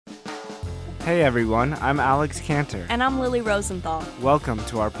Hey everyone, I'm Alex Cantor. And I'm Lily Rosenthal. Welcome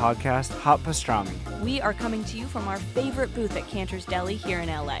to our podcast, Hot Pastrami. We are coming to you from our favorite booth at Cantor's Deli here in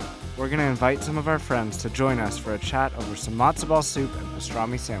LA. We're going to invite some of our friends to join us for a chat over some matzo ball soup and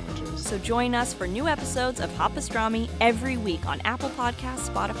pastrami sandwiches. So join us for new episodes of Hot Pastrami every week on Apple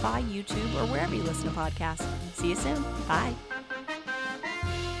Podcasts, Spotify, YouTube, or wherever you listen to podcasts. See you soon. Bye.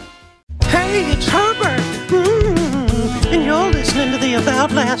 Hey, it's Herbert. And you're listening to the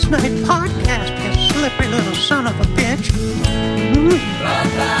About Last Night podcast, you slippery little son of a bitch.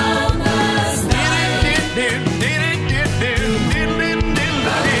 About last night.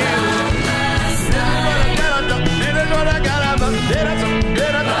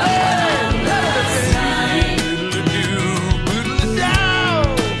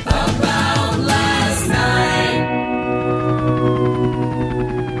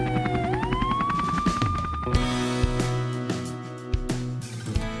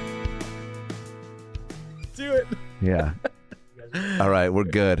 Yeah. All right, we're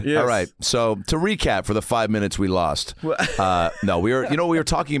good. Yes. All right. So to recap for the 5 minutes we lost. No, we were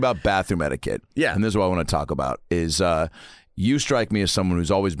talking about bathroom etiquette. Yeah. And this is what I want to talk about is you strike me as someone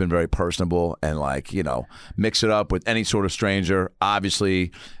who's always been very personable and mix it up with any sort of stranger.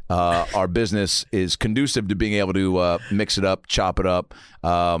 Obviously, our business is conducive to being able to mix it up, chop it up.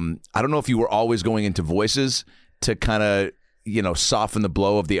 I don't know if you were always going into voices to kind of soften the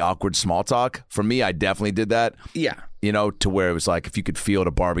blow of the awkward small talk. For me, I definitely did that. Yeah. To where it was like if you could feel at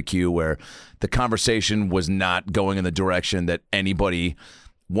a barbecue where the conversation was not going in the direction that anybody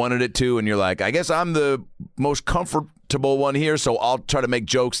wanted it to, and you're like, I guess I'm the most comfortable one here, so I'll try to make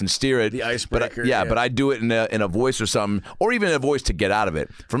jokes and steer it. The icebreaker. But I do it in a voice or something, or even a voice to get out of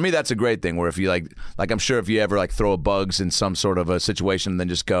it. For me, that's a great thing. Where if you like I'm sure if you ever throw a bugs in some sort of a situation, and then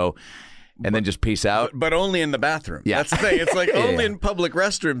just go. And then just peace out. But only in the bathroom. Yeah. That's the thing. It's only in public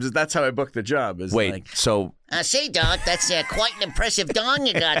restrooms. That's how I booked the job. So... say, Doc, that's quite an impressive dong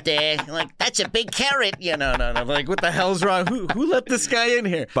you got there. That's a big carrot. No. What the hell's wrong? Who let this guy in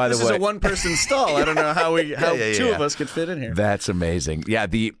here? By the this way, is a one-person stall. I don't know how two of us could fit in here. That's amazing. Yeah.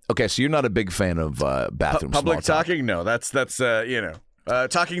 So you're not a big fan of bathroom public small talk. talking? No. That's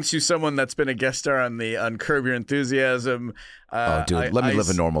talking to someone that's been a guest star on Curb Your Enthusiasm. Let me live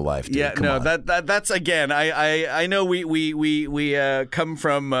a normal life, dude. Yeah, Come no, on. that's again. I know we come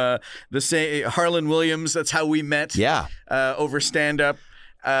from the same Harlan Williams. That's how we met. Yeah. Over stand up,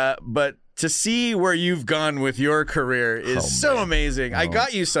 but to see where you've gone with your career is so amazing. I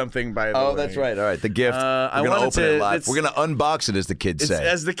got you something, by the way. Oh, that's right. All right, the gift. We're going to open it live. We're going to unbox it, as the kids say.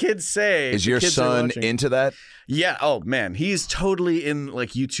 As the kids say. Is your son into that? Yeah. Oh, man. He's totally in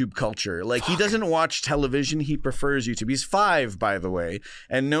YouTube culture. He doesn't watch television. He prefers YouTube. He's 5, by the way,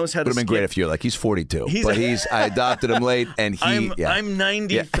 and knows how to Would have been great if you're he's 42. But I adopted him late, and I'm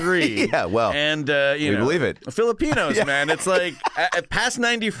 93. Yeah, well. And, we believe it. Filipinos, man. It's past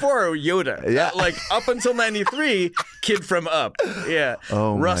 94, Yoda. Yeah. Up until 93, kid from Up. Yeah.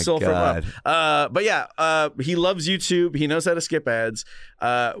 Oh, Russell my God. from Up. But yeah, he loves YouTube. He knows how to skip ads.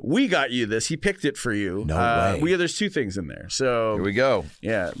 We got you this. He picked it for you. No way. There's 2 things in there. So here we go.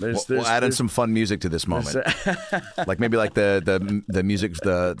 Yeah, we'll add in some fun music to this moment. Maybe the music,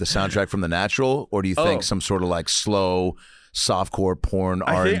 the soundtrack from The Natural, or do you think some sort of slow softcore porn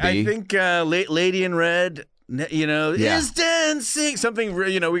R&B? I think Lady in Red. Is dancing something?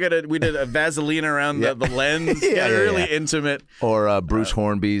 We did a Vaseline around the lens. Really intimate. Or Bruce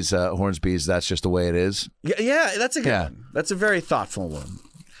Hornsby's. That's Just the Way It Is. Yeah, that's a good one. That's a very thoughtful one.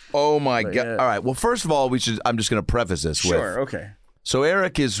 Oh my God! Yeah. All right. Well, first of all, I'm just going to preface this with. Sure. Okay. So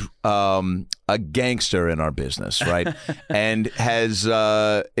Eric is a gangster in our business, right? And is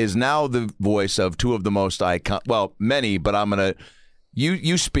now the voice of 2 of the most many, but I'm gonna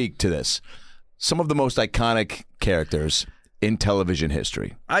you speak to this. Some of the most iconic characters in television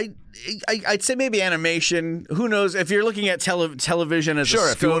history. I'd say maybe animation. Who knows? If you're looking at television as sure,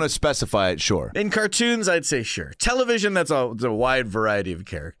 a if you want to specify it, sure. In cartoons, I'd say sure. Television, it's a wide variety of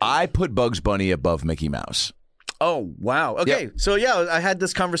characters. I put Bugs Bunny above Mickey Mouse. Oh, wow. Okay. Yep. So, yeah, I had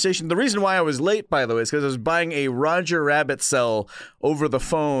this conversation. The reason why I was late, by the way, is because I was buying a Roger Rabbit cell over the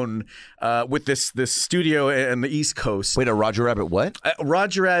phone with this studio in the East Coast. Wait, a Roger Rabbit what?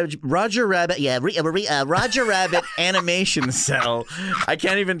 Roger Rabbit, yeah, Roger Rabbit animation cell. I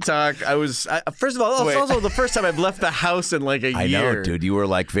can't even talk. First of all, it's also the first time I've left the house in a year. I know, dude. You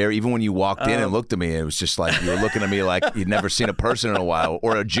were even when you walked in and looked at me, it was just you were looking at me like you'd never seen a person in a while,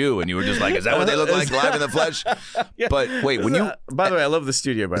 or a Jew, and you were just like, is that what they look like live in the flesh? But wait, when you by the way, I love the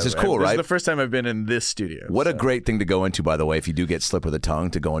studio. By This the is way, cool, This right? is the first time I've been in this studio. what a great thing to go into, by the way, if you do get slip of the tongue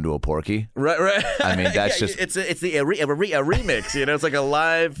to go into a Porky. Right. I mean, that's just it's a remix. You know, it's like a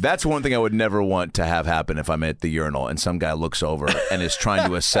live. That's one thing I would never want to have happen if I'm at the urinal and some guy looks over and is trying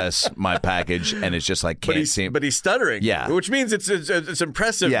to assess my package and it's just like can't see. But he's stuttering. Yeah. Which means it's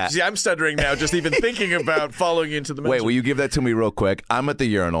impressive. Yeah. See, I'm stuttering now, just even thinking about following you into the. Wait, will you give that to me real quick? I'm at the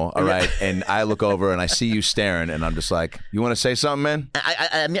urinal, all right, and I look over and I see you staring, and I'm just like, "You want to say something, man?"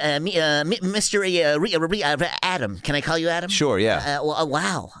 Mr. Adam. Can I call you Adam? Sure, yeah.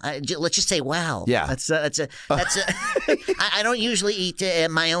 Wow. Let's just say wow. Yeah. That's I don't usually eat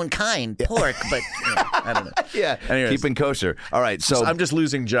my own kind, pork, but I don't know. Yeah, Anyways. keeping kosher. All right, so I'm just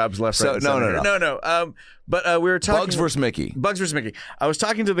losing jobs left, So- right, and no, center. no. No. But we were talking Bugs versus Mickey. Bugs vs. Mickey. I was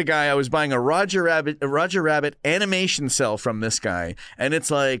talking to the guy. I was buying a Roger Rabbit animation cell from this guy, and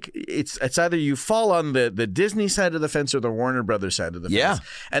it's like it's either you fall on the Disney side of the fence or the Warner Brothers side of the fence. Yeah.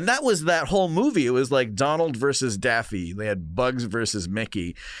 And that was that whole movie. It was like Donald versus Daffy. They had Bugs versus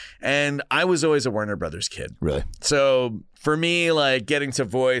Mickey, and I was always a Warner Brothers kid. Really? So for me, like getting to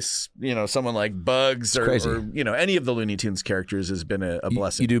voice, someone like Bugs or crazy. any of the Looney Tunes characters has been a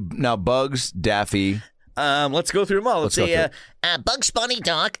blessing. You do now. Bugs, Daffy. Let's go through them all. Let's go see. Bugs Bunny,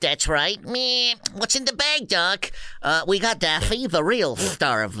 Doc. That's right. Meh. What's in the bag, Doc? We got Daffy, the real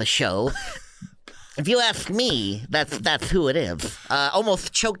star of the show. If you ask me, that's who it is.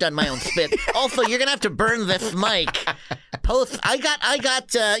 Almost choked on my own spit. Also, you're gonna have to burn this mic. I got. I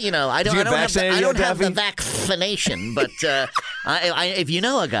don't have the vaccination, but if you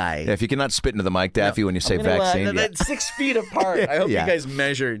know a guy, Yeah, if you cannot spit into the mic, Daffy, when you say vaccine. They're 6 feet apart. I hope Yeah. you guys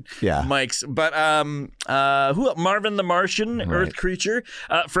measured Yeah. mics. But Marvin the Martian, Earth creature,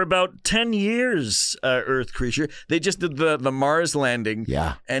 for about 10 years, Earth creature. They just did the Mars landing.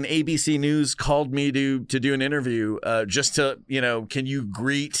 Yeah. And ABC News called me to do an interview just to, can you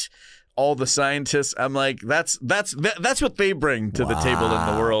greet all the scientists? I'm like, that's what they bring to the table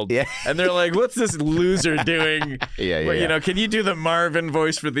in the world. Yeah. And they're like, what's this loser doing? Yeah. Can you do the Marvin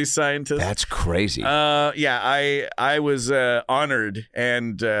voice for these scientists? That's crazy. I was honored,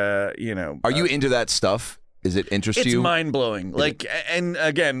 and Are you into that stuff? Is it interest it's you? mind blowing. Like, and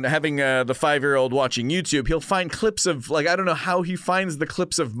again, having the 5-year-old watching YouTube, he'll find clips of I don't know how he finds the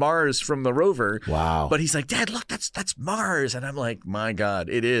clips of Mars from the rover. Wow. But he's like, Dad, look, that's Mars, and I'm like, my God,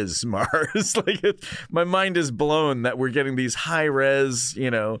 it is Mars. My mind is blown that we're getting these high res,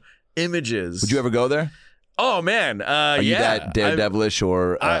 images. Would you ever go there? Oh man, Are you that daredevilish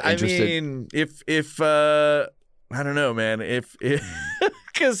or interested? I mean, if I don't know, man. If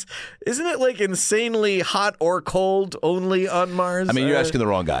because isn't it like insanely hot or cold only on Mars? I mean, you're asking the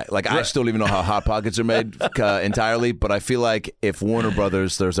wrong guy. I still don't even know how Hot Pockets are made entirely, but I feel like if Warner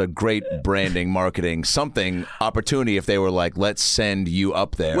Brothers, there's a great branding, marketing, something opportunity if they were like, let's send you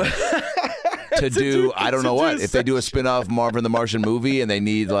up there. To do I don't know what. If they do a spin-off Marvin the Martian movie and they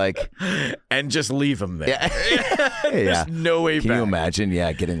need and just leave him there. Yeah. There's no way Can back. you imagine?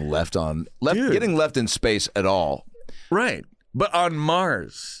 Yeah, getting left in space at all. Right. But on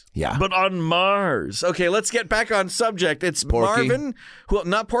Mars. Yeah. But on Mars. Okay, let's get back on subject. It's Porky? Marvin,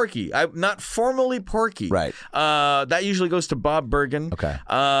 not Porky. Not formally Porky. Right. That usually goes to Bob Bergen. Okay.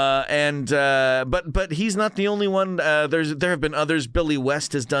 But he's not the only one. There have been others. Billy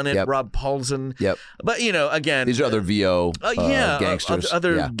West has done it. Yep. Rob Paulsen. Yep. But again, These are other VO gangsters.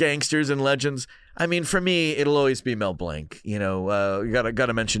 Other gangsters and legends. I mean, for me, it'll always be Mel Blanc. You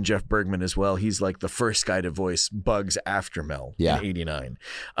gotta mention Jeff Bergman as well. He's like the first guy to voice Bugs after Mel in '89.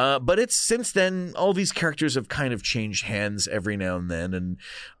 But it's since then all these characters have kind of changed hands every now and then, and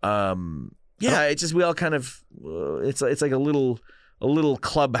it's just we all kind of it's like a little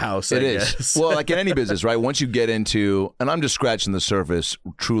clubhouse. It I is. guess. Well, like in any business, right? Once you get into, and I'm just scratching the surface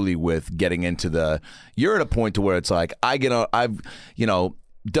truly with getting into you're at a point to where it's like, I've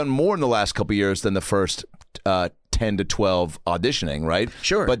done more in the last couple of years than the first 10 to 12 auditioning, right?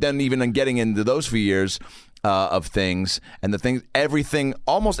 Sure. But then even in getting into those few years of things and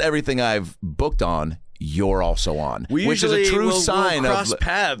almost everything I've booked on, you're also on, which is a true sign we'll cross of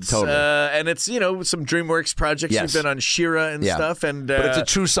paths. Totally. And it's some DreamWorks projects. Yes. You've been on She-Ra and stuff, and but it's a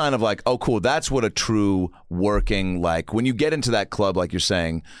true sign of oh, cool. That's what a true working when you get into that club, like you're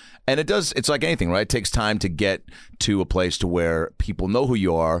saying. And it's like anything, right? It takes time to get to a place to where people know who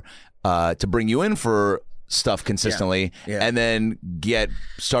you are, to bring you in for stuff consistently, and then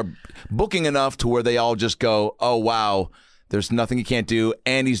start booking enough to where they all just go, oh, wow, there's nothing he can't do,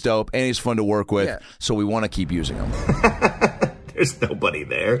 and he's dope, and he's fun to work with, so we want to keep using him. There's nobody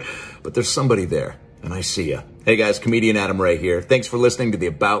there, but there's somebody there, and I see you. Hey guys, comedian Adam Ray here. Thanks for listening to the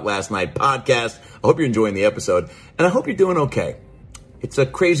About Last Night podcast. I hope you're enjoying the episode, and I hope you're doing okay. It's a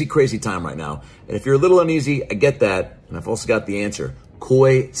crazy, crazy time right now, and if you're a little uneasy, I get that, and I've also got the answer.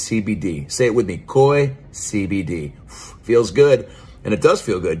 Koi CBD. Say it with me, Koi CBD. Feels good, and it does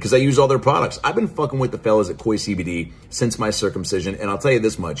feel good because I use all their products. I've been fucking with the fellas at Koi CBD since my circumcision, and I'll tell you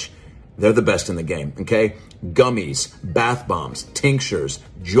this much. They're the best in the game, okay? Gummies, bath bombs, tinctures,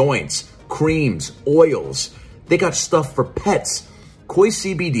 joints, creams, oils. They got stuff for pets. Koi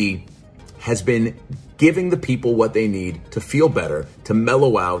CBD has been giving the people what they need to feel better, to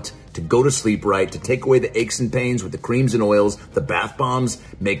mellow out, to go to sleep right, to take away the aches and pains with the creams and oils. The bath bombs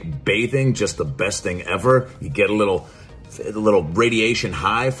make bathing just the best thing ever. You get a little radiation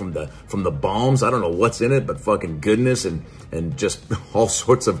high from the balms. I don't know what's in it, but fucking goodness and just all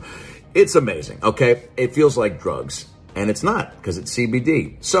sorts of... It's amazing, okay? It feels like drugs. And it's not, because it's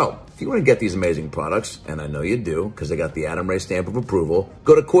CBD. So, if you want to get these amazing products, and I know you do, because they got the Adam Ray stamp of approval,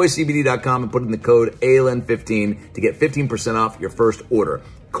 go to KoiCBD.com and put in the code ALN15 to get 15% off your first order.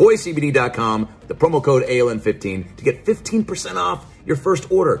 KoiCBD.com, the promo code ALN15 to get 15% off your first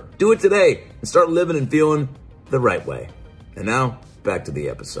order. Do it today and start living and feeling the right way. And now, back to the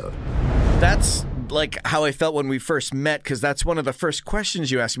episode. That's like how I felt when we first met, because that's one of the first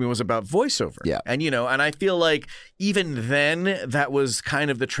questions you asked me was about voiceover. Yeah. And, and I feel like even then that was kind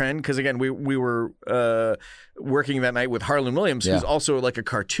of the trend, because, again, we were working that night with Harlan Williams, who's also like a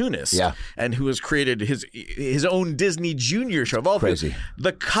cartoonist, and who has created his own Disney Junior show. Of all Crazy.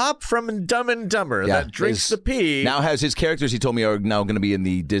 The cop from Dumb and Dumber that drinks the pee. Now has his characters, he told me, are now going to be in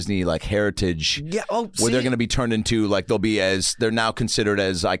the Disney like heritage, where they're going to be turned into, like, they're now considered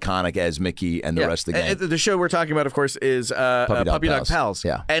as iconic as Mickey and the rest of the gang. The show we're talking about, of course, is Puppy Dog Pals.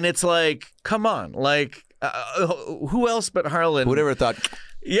 Yeah. And it's like, come on, like, who else but Harlan? Who'd ever thought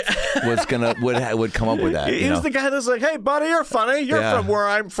was would come up with that? He was the guy that's like, hey, buddy, you're funny. You're from where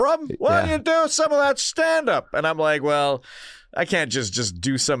I'm from. Why don't you do some of that stand-up? And I'm like, well, I can't just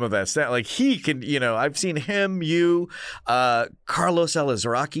do some of that stand. Like, he can, I've seen him, Carlos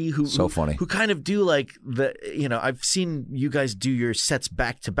Alazraqui, who so funny, who kind of do like I've seen you guys do your sets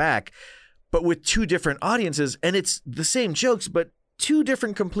back to back, but with two different audiences, and it's the same jokes, but two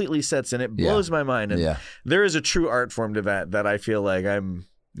different completely sets, and it blows my mind. And there is a true art form to that I feel like I'm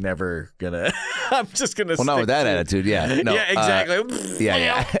never gonna I'm just gonna not with that attitude. No, exactly.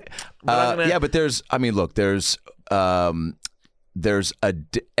 But there's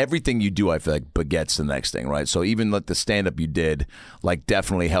everything you do, I feel like, begets the next thing, right? So even like the stand-up you did, like,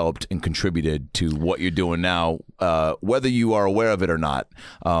 definitely helped and contributed to what you're doing now, whether you are aware of it or not.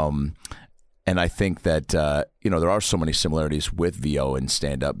 And I think that, there are so many similarities with VO and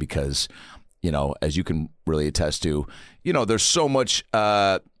stand-up because, as you can really attest to, there's so much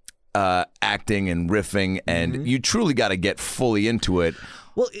acting and riffing, and you truly got to get fully into it.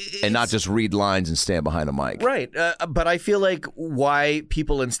 Well, and not just read lines and stand behind a mic. Right. But I feel like why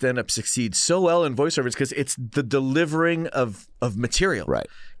people in stand-up succeed so well in voiceover is because it's the delivering of material. Right.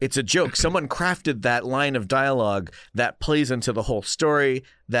 It's a joke. Someone crafted that line of dialogue that plays into the whole story,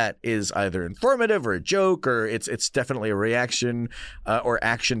 that is either informative or a joke, or it's definitely a reaction or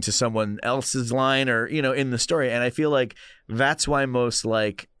action to someone else's line or, in the story. And I feel like that's why most,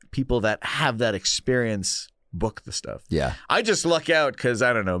 like, people that have that experience book the stuff. Yeah. I just luck out because,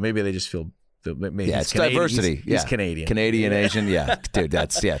 I don't know, maybe they just feel... Maybe it's diversity. He's Canadian. Canadian, Asian, dude,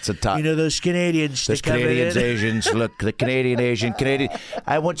 it's a top. Those Canadians. Those Canadians, Asians. Look, the Canadian, Asian.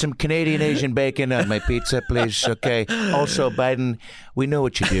 I want some Canadian, Asian bacon on my pizza, please. Okay. Also, Biden, we know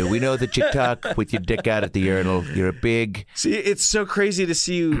what you do. We know that you talk with your dick out at the urinal. You're a big... See, it's so crazy to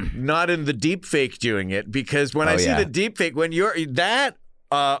see you not in the deep fake doing it, because when I see the deep fake, when you're... That...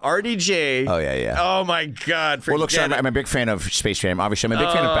 RDJ. Oh, yeah. Oh, my God. Well, look, so I'm a big fan of Space Jam. Obviously, I'm a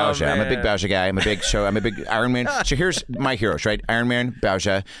big fan of Bowser. I'm a big Bowser guy. I'm a big Iron Man. So here's my heroes, right? Iron Man,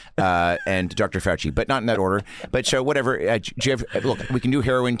 Bowser, and Dr. Fauci, but not in that order. But so whatever. Do you have, look, we can do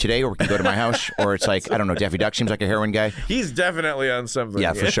heroin today, or we can go to my house, or it's like, I don't know, Daffy Duck seems like a heroin guy. He's definitely on something.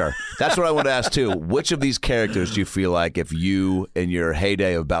 Yeah, for sure. That's what I want to ask, too. Which of these characters do you feel like, if you, in your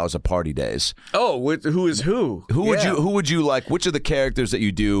heyday of Bowser party days... Oh, who is who? Who would you like, which of the characters that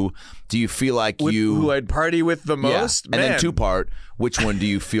you do you feel like who I'd party with the most? Yeah. And then two-part, which one do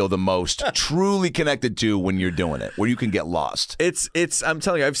you feel the most truly connected to when you're doing it, where you can get lost? It's I'm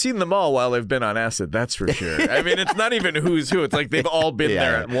telling you, I've seen them all while I've been on acid, that's for sure. I mean, it's not even who's who. It's like they've all been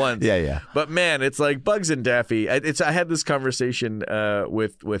there at once. Yeah. But man, it's like Bugs and Daffy. I had this conversation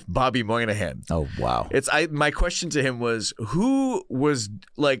with Bobby Moynihan. Oh, wow. My question to him was, who was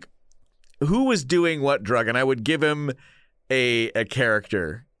doing what drug? And I would give him a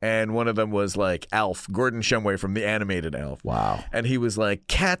character and one of them was like Alf, Gordon Shumway from the animated Alf. Wow. And he was like,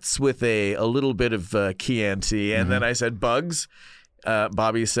 cats with a little bit of Chianti. And then I said, Bugs.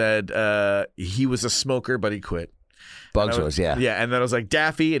 Bobby said he was a smoker, but he quit. Bugs was, yeah. Yeah, and then I was like,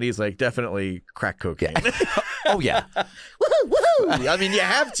 Daffy, and he's like, definitely crack cocaine. Yeah. Oh, yeah. Woohoo! I mean, you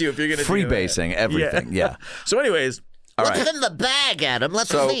have to if you're going to freebasing everything, yeah. So anyways... All What's right. in the bag, Adam? Let's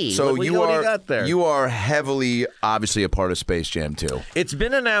see. So what you do you are got there? you are heavily, obviously, a part of Space Jam 2. It's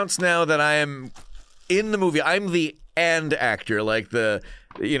been announced now that I am in the movie. I'm the and actor, like the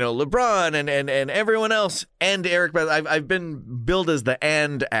LeBron and everyone else, and Eric Bassett. I've been billed as the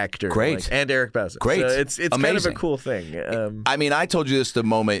and actor, Great, and Eric Bassett. Great, so it's amazing. kind of a cool thing. I mean, I told you this the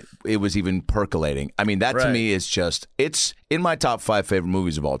moment it was even percolating. I mean, that to me is just it's in my top 5 favorite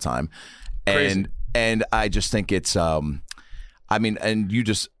movies of all time, Crazy. and I just think it's I mean, and you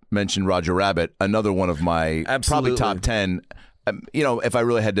just mentioned Roger Rabbit, another one of my probably top 10. If I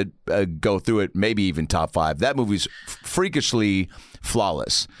really had to go through it, maybe even top 5. That movie's freakishly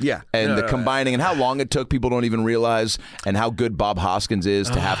flawless. Yeah. And the combining and how long it took, people don't even realize, and how good Bob Hoskins is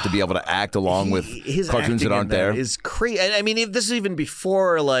to have to be able to act along with his cartoons that aren't there. Is crazy. I mean, this is even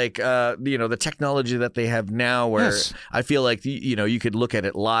before like the technology that they have now, where I feel like you could look at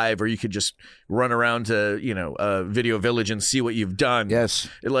it live, or you could just run around to Video Village and see what you've done. Yes.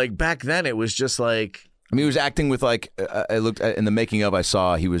 Like back then, it was just like. I mean, he was acting with like I looked in the making of. I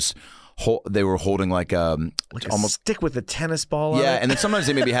saw he was. They were holding like almost a stick with a tennis ball. on it. And then sometimes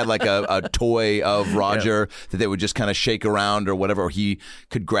they maybe had like a toy of Roger that they would just kind of shake around or whatever. Or he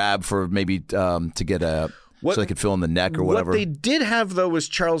could grab for maybe to get so they could fill in the neck or whatever. What they did have though was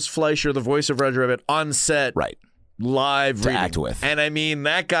Charles Fleischer, the voice of Roger Rabbit, on set, right? Live to reading. Act with. And I mean,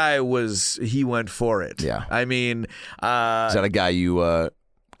 that guy he went for it. Yeah. I mean, is that a guy you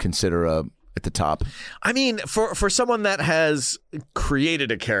consider at the top? I mean, for someone that has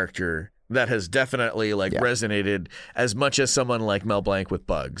created a character that has definitely resonated as much as someone like Mel Blanc with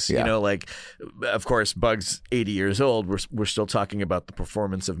Bugs. Yeah. Of course, Bugs 80 years old. We're still talking about the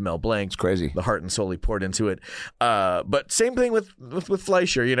performance of Mel Blanc. It's crazy. The heart and soul he poured into it. But same thing with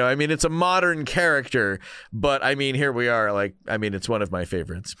Fleischer. I mean, it's a modern character, but I mean, here we are. Like, I mean, it's one of my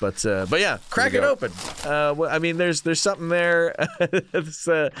favorites. But yeah, crack it open. I mean, there's something there. It's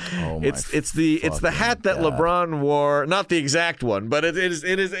the hat that LeBron wore. Not the exact one, but it is.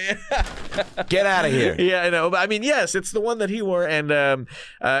 Get out of here. Yeah, I know. But I mean, yes, it's the one that he wore, and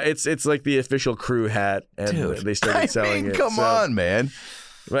it's like the official crew hat, and they started selling it. Come on, man.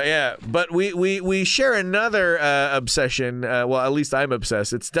 But we share another obsession. Well, at least I'm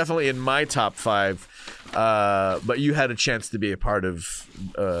obsessed. It's definitely in my top 5. But you had a chance to be a part of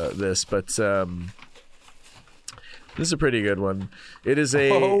this. But this is a pretty good one. It is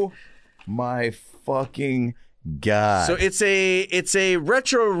a. Oh my fucking God. So it's a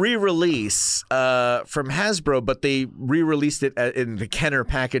retro re-release from Hasbro, but they re-released it in the Kenner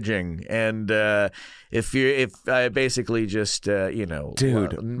packaging. And if I basically just dude,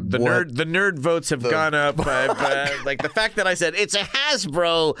 the nerd votes have gone up. Like the fact that I said it's a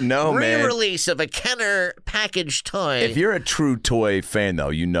Hasbro re-release of a Kenner packaged toy. If you're a true toy fan, though,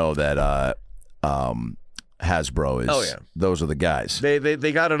 you know that Hasbro is. Those are the guys.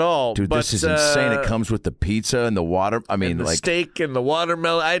 They got it all. Dude, this is insane. It comes with the pizza and the water. I mean, and the steak and the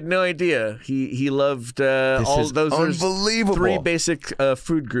watermelon. I had no idea. He loved all those. Unbelievable. 3 basic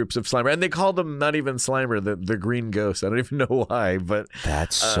food groups of Slimer, and they called them not even Slimer, the Green Ghost. I don't even know why, but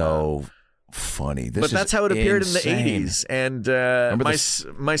that's so funny. But that's how it appeared insane. In the 80s.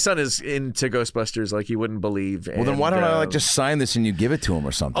 And my son is into Ghostbusters like he wouldn't believe. Well, then why don't I just sign this and you give it to him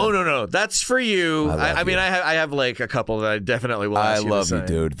or something? Oh, no. That's for you. I mean, I have like a couple that I definitely will ask you to sign. I love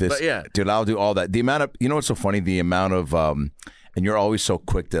you, dude. Dude, I'll do all that. The amount of, what's so funny? The amount of, and you're always so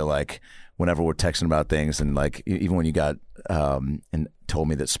quick to like, whenever we're texting about things, and like even when you got and told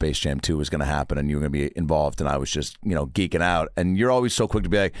me that Space Jam 2 was going to happen and you were going to be involved, and I was just geeking out, and you're always so quick to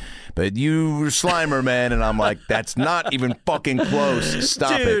be like, but you were Slimer, man, and I'm like, that's not even fucking close.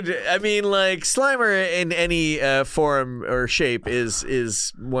 Stop it, dude. I mean, like Slimer in any form or shape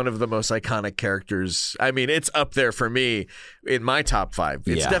is one of the most iconic characters. I mean, it's up there for me in my top 5.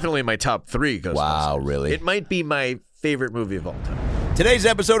 It's definitely my top 3 Ghostbusters. Wow, really? It might be my favorite movie of all time. Today's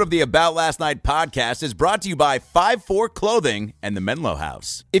episode of the About Last Night podcast is brought to you by 5-4 Clothing and the Menlo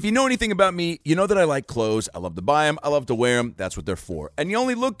House. If you know anything about me, you know that I like clothes. I love to buy them. I love to wear them. That's what they're for. And you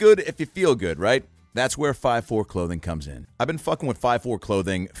only look good if you feel good, right? That's where 5-4 Clothing comes in. I've been fucking with 5-4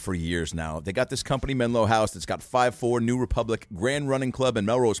 Clothing for years now. They got this company, Menlo House, that's got 5-4, New Republic, Grand Running Club, and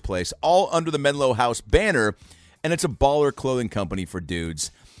Melrose Place, all under the Menlo House banner, and it's a baller clothing company for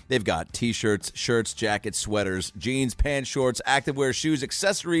dudes. They've got T-shirts, shirts, jackets, sweaters, jeans, pants, shorts, activewear, shoes,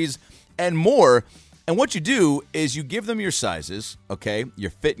 accessories, and more. And what you do is you give them your sizes, okay,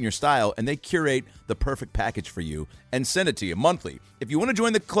 your fit and your style, and they curate the perfect package for you and send it to you monthly. If you want to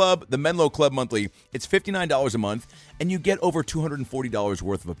join the club, the Menlo Club monthly, it's $59 a month, and you get over $240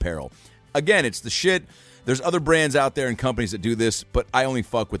 worth of apparel. Again, it's the shit. There's other brands out there and companies that do this, but I only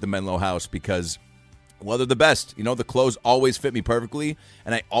fuck with the Menlo House because, well, they're the best. You know, the clothes always fit me perfectly,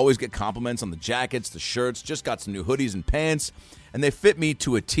 and I always get compliments on the jackets, the shirts, just got some new hoodies and pants, and they fit me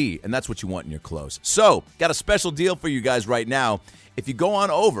to a T, and that's what you want in your clothes. So, got a special deal for you guys right now. If you go on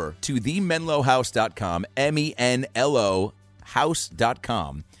over to themenlohouse.com, MENLO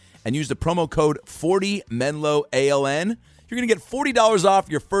house.com, and use the promo code 40MENLOALN, you're going to get $40 off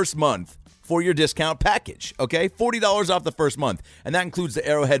your first month for your discount package, okay? $40 off the first month, and that includes the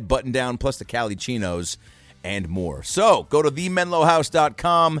Arrowhead button-down plus the Cali Chinos and more. So, go to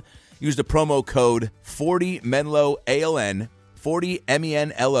themenlohouse.com, use the promo code 40MENLOALN, 40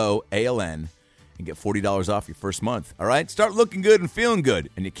 MENLOALN, and get $40 off your first month. All right? Start looking good and feeling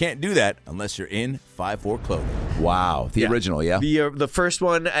good. And you can't do that unless you're in 5'4" clothing. Wow. The original, yeah? The first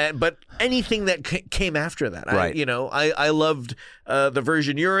one, but anything that came after that. Right. I loved the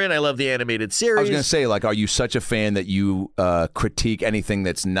version you're in. I love the animated series. I was going to say, like, are you such a fan that you critique anything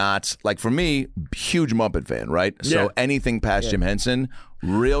that's not, like, for me, huge Muppet fan, right? So anything past Jim Henson,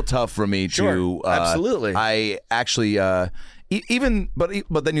 real tough for me to. Absolutely. I actually. But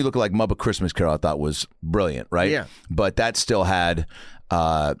then you look at like Muppet Christmas Carol, I thought was brilliant, right? Yeah. But that still had,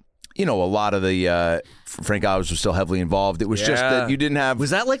 a lot of the Frank Oz was still heavily involved. It was just that you didn't have.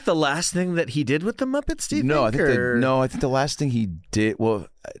 Was that like the last thing that he did with the Muppets? Do you think? I think the last thing he did. Well,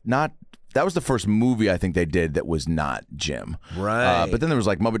 not. That was the first movie I think they did that was not Jim. Right. But then there was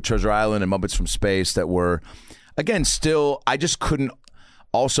like Muppet Treasure Island and Muppets from Space that were, again, still. I just couldn't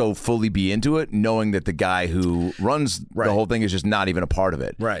also fully be into it, knowing that the guy who runs the whole thing is just not even a part of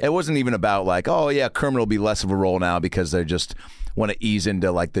it. Right. It wasn't even about like, oh yeah, Kermit will be less of a role now because they just want to ease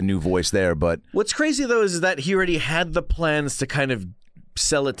into like the new voice there. But what's crazy though is that he already had the plans to kind of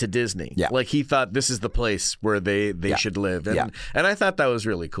sell it to Disney. Yeah. Like he thought this is the place where they should live. And I thought that was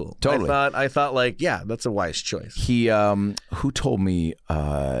really cool. Totally. I thought like, yeah, that's a wise choice. He who told me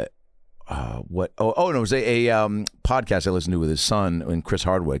what? No, it was a podcast I listened to with his son and Chris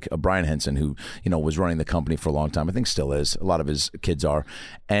Hardwick, Brian Henson, who was running the company for a long time. I think still is. A lot of his kids are,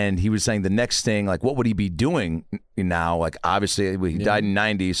 and he was saying the next thing, like, what would he be doing now? Like, obviously, he died in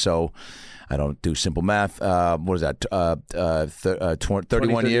 '90, so I don't do simple math. What is that?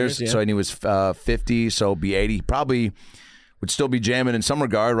 31 years. Yeah. So and he was 50, so be 80. Probably would still be jamming in some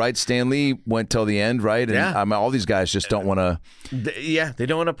regard, right? Stan Lee went till the end, right? And all these guys just don't want to. They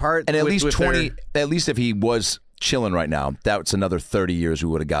don't want to part. And at least 20. At least if he was chilling right now, that's another 30 years we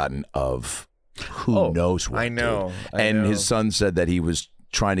would have gotten of who knows what. I know. His son said that he was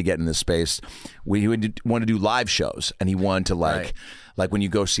trying to get in this space. He would want to do live shows, and he wanted to like when you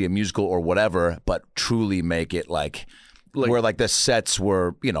go see a musical or whatever, but truly make it like where like the sets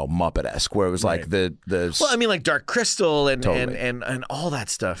were, Muppet-esque, where it was like the well, I mean, like Dark Crystal and all that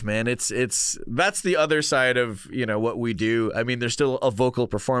stuff, man. It's that's the other side of what we do. I mean, there's still a vocal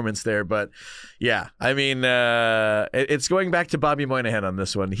performance there, but yeah, I mean, it's going back to Bobby Moynihan on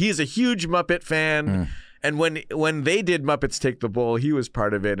this one. He's a huge Muppet fan. And when they did Muppets Take the Bowl, he was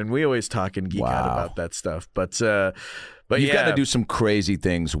part of it, and we always talk and geek out about that stuff. But you've got to do some crazy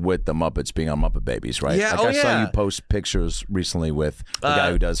things with the Muppets being on Muppet Babies, right? Yeah, I saw you post pictures recently with the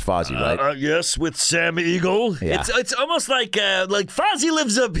guy who does Fozzie, right? Yes, with Sam Eagle. Yeah. It's almost like Fozzie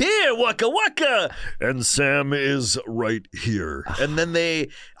lives up here, waka waka, and Sam is right here. And then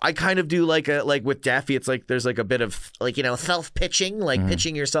I kind of do like with Daffy, it's like there's like a bit of self-pitching,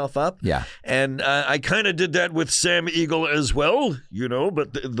 pitching yourself up. Yeah. And I kind of did that with Sam Eagle as well, but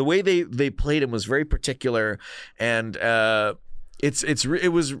the way they played him was very particular, and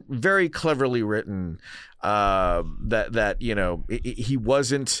it was very cleverly written. That he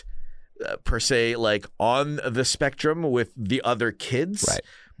wasn't per se like on the spectrum with the other kids, right?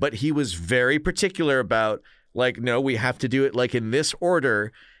 But he was very particular about like, no, we have to do it like in this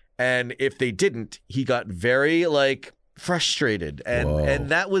order, and if they didn't, he got very like frustrated, and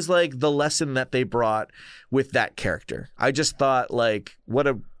that was like the lesson that they brought with that character. I just thought like what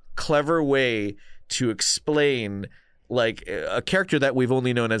a clever way to explain like a character that we've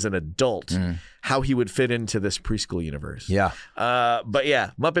only known as an adult, how he would fit into this preschool universe. Yeah. But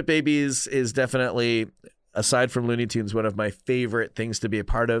yeah, Muppet Babies is definitely, aside from Looney Tunes, one of my favorite things to be a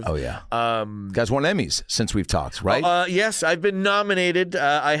part of. Oh yeah. Guys won Emmys since we've talked, right? Yes, I've been nominated.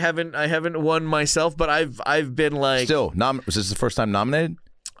 I haven't won myself, but I've been like still was this the first time nominated?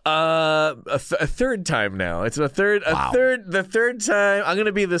 A third time now. It's the third time. I'm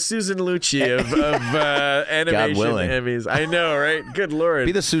gonna be the Susan Lucci of animation Emmys. I know, right? Good Lord.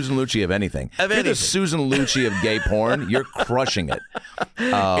 Be the Susan Lucci of anything. Be the Susan Lucci of gay porn. You're crushing it.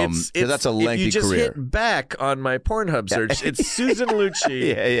 Because that's a lengthy career. If you just hit back on my Pornhub search, it's Susan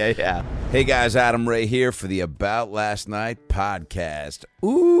Lucci. Yeah. Hey guys, Adam Ray here for the About Last Night podcast.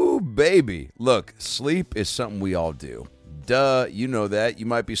 Ooh, baby. Look, sleep is something we all do. Duh, you know that. You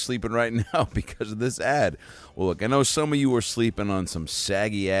might be sleeping right now because of this ad. Well, look, I know some of you are sleeping on some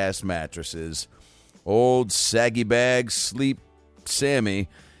saggy-ass mattresses. Old saggy bags, sleep Sammy,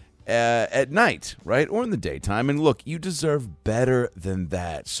 at night, right? Or in the daytime. And look, you deserve better than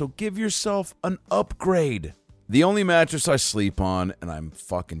that. So give yourself an upgrade. The only mattress I sleep on, and I'm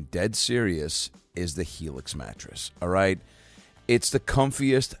fucking dead serious, is the Helix mattress, all right? It's the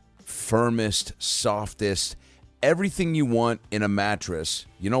comfiest, firmest, softest, everything you want in a mattress.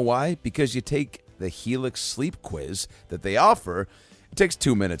 You know why? Because you take the Helix sleep quiz that they offer. It takes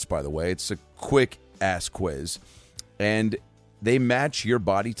 2 minutes, by the way. It's a quick-ass quiz. And they match your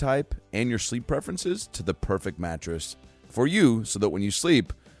body type and your sleep preferences to the perfect mattress for you so that when you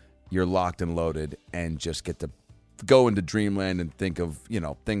sleep, you're locked and loaded and just get to go into dreamland and think of,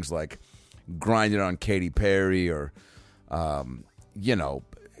 things like grinding on Katy Perry or,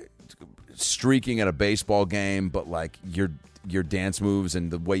 streaking at a baseball game, but like your dance moves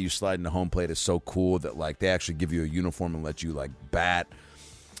and the way you slide into home plate is so cool that like they actually give you a uniform and let you like bat.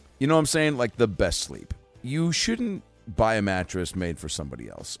 You know what I'm saying? Like the best sleep. You shouldn't buy a mattress made for somebody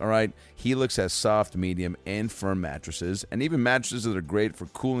else, all right? Helix has soft, medium, and firm mattresses, and even mattresses that are great for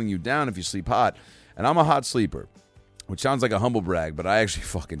cooling you down if you sleep hot. And I'm a hot sleeper, which sounds like a humble brag, but I actually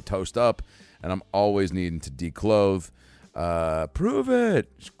fucking toast up, and I'm always needing to declothe. Prove it.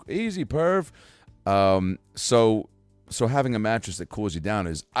 Easy, perv. So having a mattress that cools you down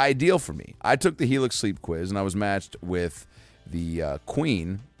is ideal for me. I took the Helix sleep quiz, and I was matched with the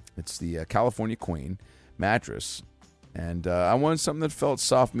Queen. It's the California Queen mattress. And I wanted something that felt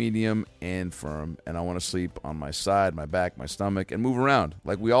soft, medium, and firm. And I want to sleep on my side, my back, my stomach, and move around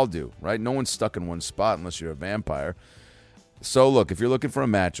like we all do, right? No one's stuck in one spot unless you're a vampire. So look, if you're looking for a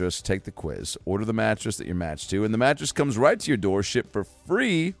mattress, take the quiz. Order the mattress that you're matched to, and the mattress comes right to your door, shipped for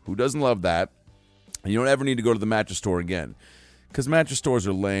free. Who doesn't love that? And you don't ever need to go to the mattress store again, because mattress stores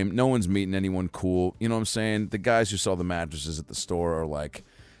are lame. No one's meeting anyone cool. You know what I'm saying? The guys who sell the mattresses at the store are like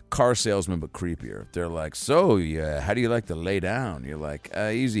car salesmen, but creepier. They're like, so, yeah, how do you like to lay down? You're like,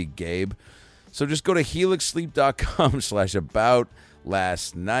 easy, Gabe. So just go to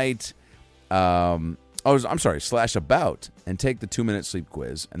helixsleep.com/aboutlastnight. /about, and take the 2-minute sleep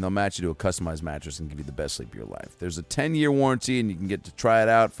quiz, and they'll match you to a customized mattress and give you the best sleep of your life. There's a 10-year warranty, and you can get to try it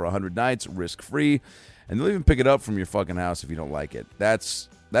out for 100 nights, risk-free, and they'll even pick it up from your fucking house if you don't like it. That's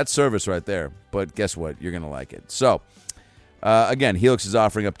service right there, but guess what? You're going to like it. So, again, Helix is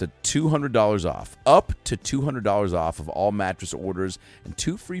offering up to $200 off. Up to $200 off of all mattress orders and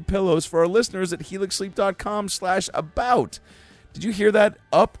 2 free pillows for our listeners at helixsleep.com/about. Did you hear that?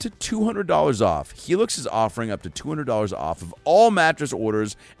 Up to $200 off. Helix is offering up to $200 off of all mattress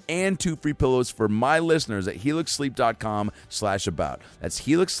orders and 2 free pillows for my listeners at helixsleep.com/about. That's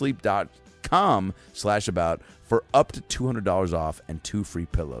helixsleep.com/about for up to $200 off and 2 free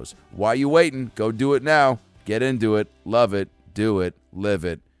pillows. Why are you waiting? Go do it now. Get into it. Love it. Do it. Live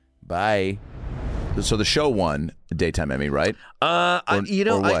it. Bye. So the show won a Daytime Emmy, right? Or was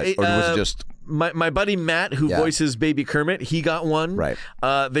it just... My buddy Matt, who voices Baby Kermit, he got one. Right.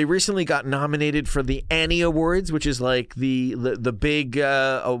 They recently got nominated for the Annie Awards, which is like the big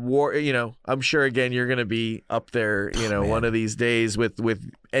award. I'm sure again you're going to be up there. One of these days with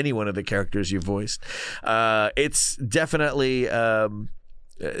any one of the characters you voiced. It's definitely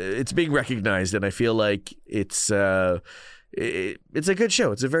it's being recognized, and I feel like it's a good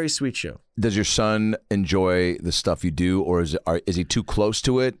show. It's a very sweet show. Does your son enjoy the stuff you do, or is he too close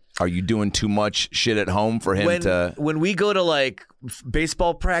to it? Are you doing too much shit at home for him to... When we go to like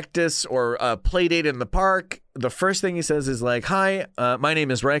baseball practice or a play date in the park, the first thing he says is like, "Hi, my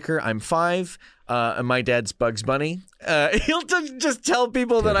name is Riker. I'm 5. And my dad's Bugs Bunny." He'll just tell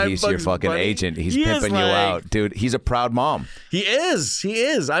people that I'm Bugs Bunny. He's your fucking agent. He's pimping you out. Dude, he's a proud mom. He is.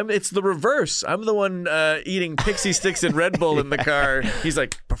 It's the reverse. I'm the one eating Pixie Sticks and Red Bull in the car. He's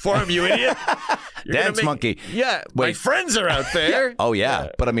like, "Perform, you idiot." Dance monkey. Yeah. Wait. My friends are out there. Oh, yeah.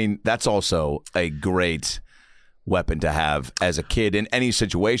 But I mean, that's also a great weapon to have as a kid in any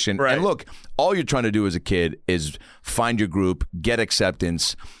situation. Right. And look, all you're trying to do as a kid is find your group, get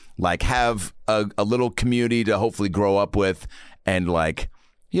acceptance, like have a little community to hopefully grow up with. And like,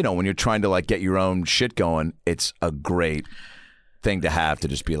 when you're trying to like get your own shit going, it's a great thing to have to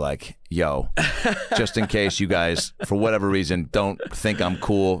just be like, yo, just in case you guys, for whatever reason, don't think I'm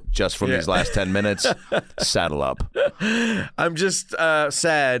cool just from these last 10 minutes, saddle up. I'm just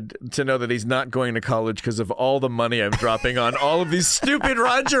sad to know that he's not going to college because of all the money I'm dropping on all of these stupid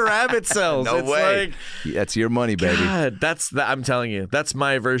Roger Rabbit cells. No way. Like, that's your money, baby. God, I'm telling you, that's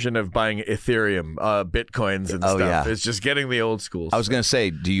my version of buying Ethereum, Bitcoins and stuff. Yeah. It's just getting the old school I was going to say,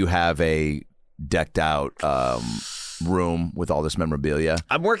 do you have a decked out room with all this memorabilia?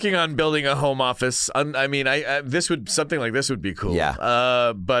 I'm working on building a home office. Something like this would be cool.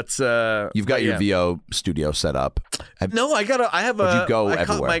 Yeah. But you've got your VO studio set up. No, I have Would a. you go I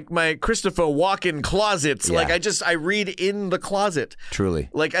call everywhere? it my Christopher Walken closet. Yeah. Like I read in the closet. Truly.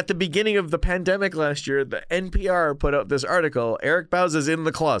 Like at the beginning of the pandemic last year, the NPR put out this article. Eric Bauza is in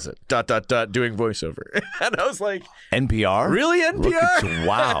the closet. ... doing voiceover, and I was like, NPR? Really, NPR? Look at you.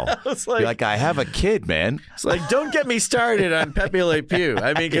 Wow. I was like, You're like, I have a kid, man. it's like, don't get me started on Pepe Le Pew.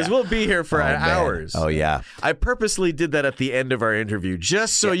 I mean, because we'll be here for Man. hours. Oh, yeah. I purposely did that at the end of our interview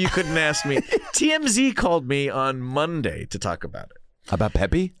just so you couldn't ask me. TMZ called me on Monday to talk about it. About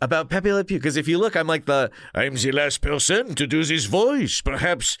Pepe? About Pepe Le Pew. Because if you look, I'm the last person to do this voice.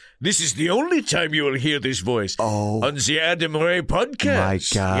 Perhaps this is the only time you will hear this voice on the Adam Ray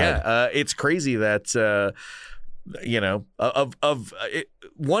podcast. My God. Yeah, it's crazy that...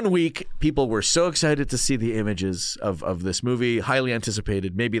 1 week, people were so excited to see the images of this movie, highly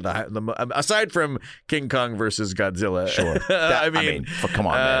anticipated. Maybe the aside from King Kong versus Godzilla, Sure. Come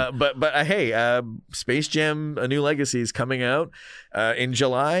on, man. But hey, Space Jam: A New Legacy is coming out in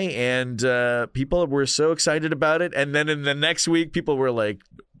July, and people were so excited about it. And then in the next week, people were like,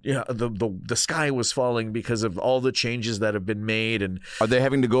 yeah, the sky was falling because of all the changes that have been made. And are they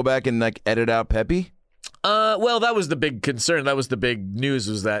having to go back and edit out Pepe? Well, that was the big concern. That was the big news,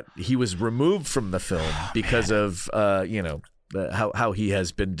 was that he was removed from the film because of how he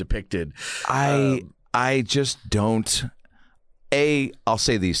has been depicted. I just don't. I'll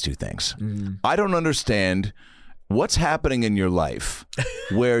say these two things. I don't understand what's happening in your life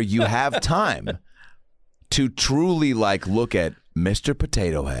where you have time to truly look at Mr.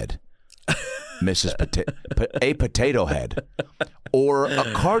 Potato Head, Mrs. a Potato Head, or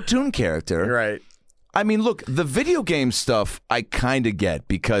a cartoon character. Right. I mean, look, the video game stuff I kind of get,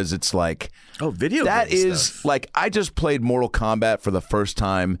 because it's like, video that game is stuff. I just played Mortal Kombat for the first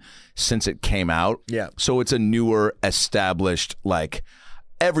time since it came out. Yeah. So it's a newer, established,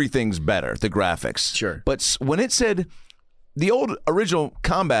 everything's better, the graphics. Sure. But when it said the old original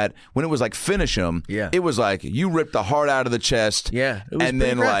Combat, when it was finish him, it was you ripped the heart out of the chest, it was and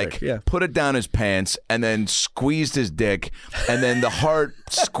then graphic, put it down his pants, and then squeezed his dick, and then the heart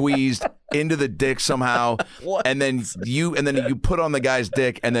squeezed into the dick somehow, and then you put on the guy's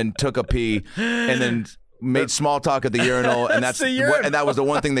dick, and then took a pee, and then made small talk at the urinal, and and that was the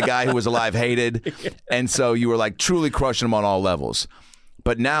one thing the guy who was alive hated, and so you were truly crushing him on all levels.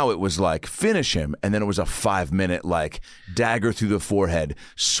 But now it was finish him, and then it was a 5-minute dagger through the forehead,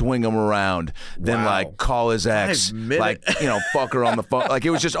 swing him around, then call his ex, fuck her on the phone. It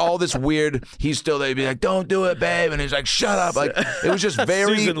was just all this weird. He's still there, he'd be like, "Don't do it, babe," and he's like, "Shut up!" It was just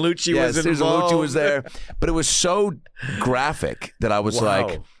very. Susan Lucci was involved. Susan Lucci was there, but it was so graphic that I was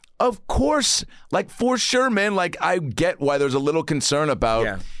like, "Of course, for sure, man." I get why there's a little concern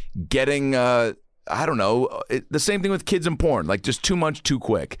about getting. I don't know. The same thing with kids and porn, just too much, too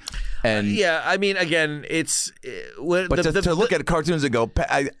quick. And I mean, again, it's. But to look at cartoons and go,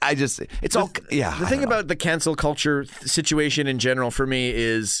 it's all. The thing about the cancel culture situation in general for me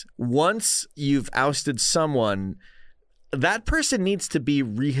is, once you've ousted someone, that person needs to be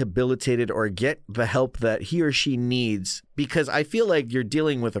rehabilitated or get the help that he or she needs, because I feel like you're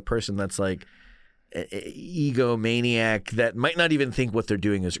dealing with a person that's egomaniac that might not even think what they're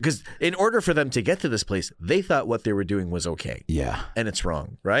doing is, because in order for them to get to this place, they thought what they were doing was okay. Yeah. And it's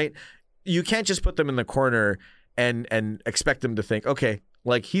wrong, right? You can't just put them in the corner and expect them to think, okay,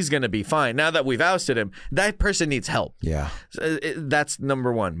 he's going to be fine. Now that we've ousted him, that person needs help. Yeah. That's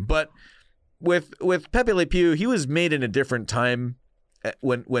number one. But with Pepe Le Pew, he was made in a different time,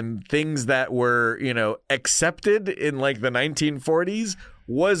 when things that were, accepted in the 1940s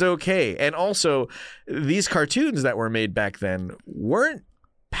was okay. And also, these cartoons that were made back then weren't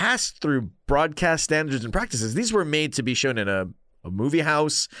passed through broadcast standards and practices. These were made to be shown in a movie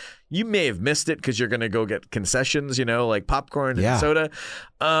house. You may have missed it because you're going to go get concessions, like popcorn and soda.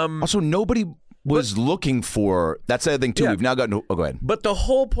 Also, nobody was looking for. That's the other thing too. We've now gotten. Go ahead. But the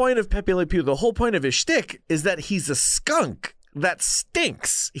whole point of Pepe Le Pew, the whole point of his shtick, is that he's a skunk. that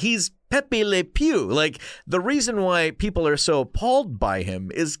stinks. He's Pepe Le Pew. Like, the reason why people are so appalled by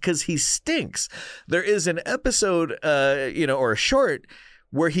him is because he stinks. There is an episode, or a short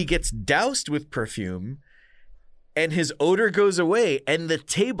where he gets doused with perfume and his odor goes away and the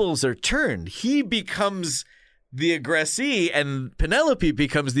tables are turned. He becomes the aggressee and Penelope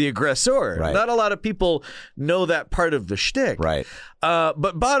becomes the aggressor. Right. Not a lot of people know that part of the shtick. Right.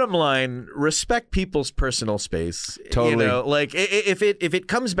 But bottom line, respect people's personal space. Totally. Like if it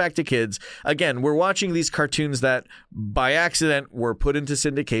comes back to kids, again, we're watching these cartoons that by accident were put into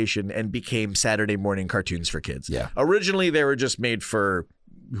syndication and became Saturday morning cartoons for kids. Yeah. Originally, they were just made for,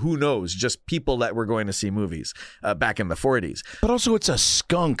 who knows, just people that were going to see movies back in the 40s. But also it's a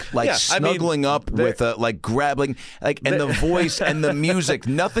skunk, snuggling up with grabbing, and the voice and the music.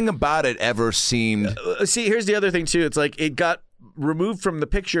 Nothing about it ever seemed... See, here's the other thing, too. It's like it got removed from the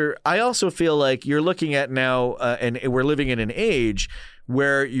picture. I also feel like you're looking at now, and we're living in an age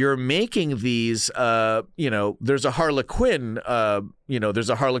where you're making these, there's a Harlequin, there's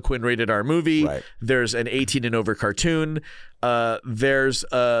a Harlequin rated R movie. Right. There's an 18 and over cartoon. There's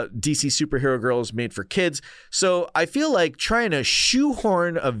DC superhero girls made for kids. So I feel like trying to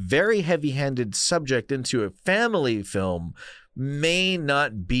shoehorn a very heavy-handed subject into a family film may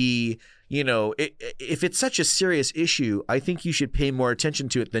not be... if it's such a serious issue, I think you should pay more attention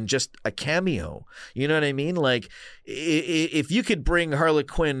to it than just a cameo. You know what I mean? Like, if you could bring Harley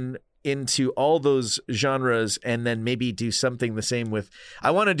Quinn into all those genres and then maybe do something the same with...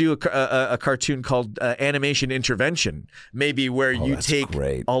 I want to do a cartoon called Animation Intervention, maybe where you take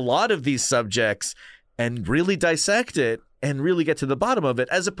a lot of these subjects and really dissect it and really get to the bottom of it,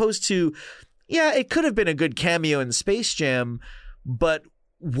 as opposed to, it could have been a good cameo in Space Jam, but...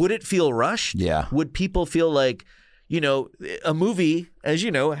 would it feel rushed? Yeah. Would people feel like, a movie, as you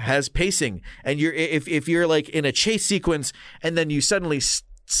know, has pacing, and if you're like in a chase sequence and then you suddenly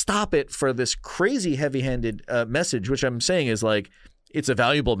stop it for this crazy heavy-handed message, which I'm saying is like, it's a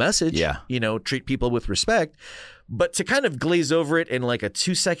valuable message. Yeah. Treat people with respect, but to kind of glaze over it in like a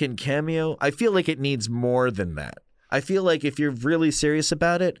 2-second cameo, I feel like it needs more than that. I feel like if you're really serious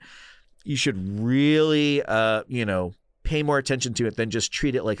about it, you should really, pay more attention to it than just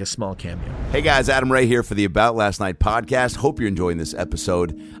treat it like a small cameo. Hey guys, Adam Ray here for the About Last Night podcast. Hope you're enjoying this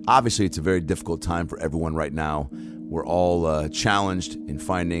episode. Obviously, it's a very difficult time for everyone right now. We're all challenged in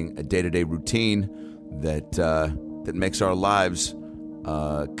finding a day-to-day routine that makes our lives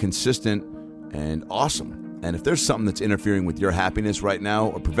consistent and awesome. And if there's something that's interfering with your happiness right now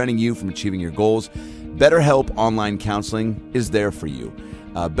or preventing you from achieving your goals, BetterHelp Online Counseling is there for you.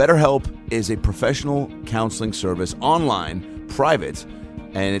 BetterHelp is a professional counseling service, online, private,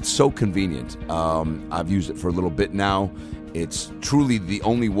 and it's so convenient. I've used it for a little bit now. It's truly the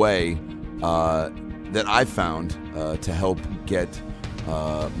only way that I've found to help get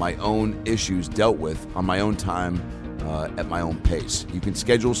my own issues dealt with on my own time at my own pace. You can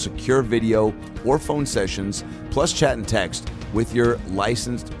schedule secure video or phone sessions, plus chat and text with your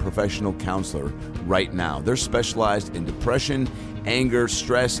licensed professional counselor right now. They're specialized in depression, anger,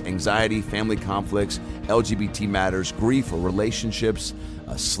 stress, anxiety, family conflicts, LGBT matters, grief or relationships,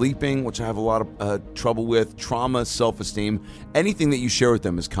 sleeping, which I have a lot of trouble with, trauma, self-esteem. Anything that you share with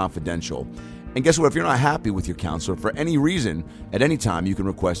them is confidential. And guess what? If you're not happy with your counselor for any reason, at any time, you can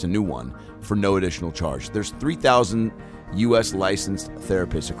request a new one for no additional charge. There's 3,000 U.S. licensed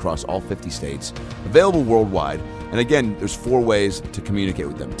therapists across all 50 states, available worldwide. And again, there's 4 ways to communicate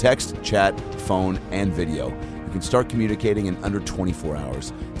with them: text, chat, phone, and video. You can start communicating in under 24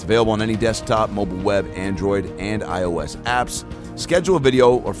 hours. It's available on any desktop, mobile web, Android, and iOS apps. Schedule a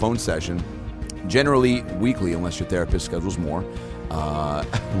video or phone session, generally weekly, unless your therapist schedules more,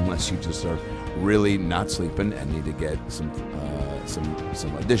 unless you just are really not sleeping and need to get some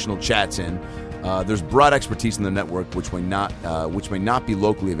additional chats in. There's broad expertise in the network, which may not be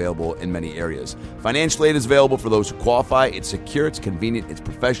locally available in many areas. Financial aid is available for those who qualify. It's secure, it's convenient, it's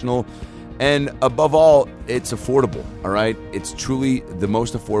professional, and above all, it's affordable. All right, it's truly the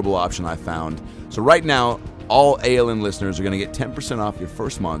most affordable option I've found. So right now, all ALN listeners are going to get 10% off your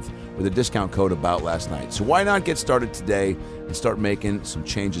first month with a discount code AboutLastNight. So why not get started today and start making some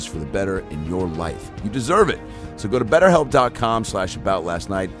changes for the better in your life? You deserve it. So go to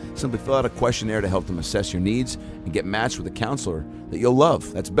BetterHelp.com/AboutLastNight. Simply fill out a questionnaire to help them assess your needs and get matched with a counselor that you'll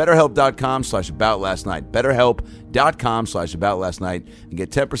love. That's BetterHelp.com/AboutLastNight. BetterHelp.com/AboutLastNight and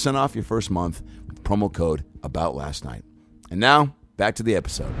get 10% off your first month with promo code AboutLastNight. And now, back to the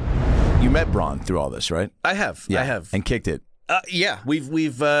episode. You met Braun through all this, right? I have. Yeah, I have. And kicked it. Yeah, we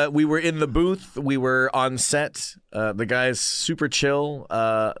were in the booth. We were on set. The guy's super chill.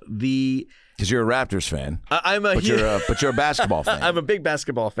 Because you're a Raptors fan. But you're a basketball fan. I'm a big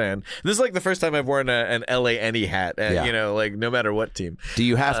basketball fan. This is like the first time I've worn an LA Any hat, like no matter what team. Do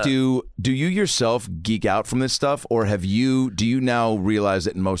you have do you yourself geek out from this stuff, or do you now realize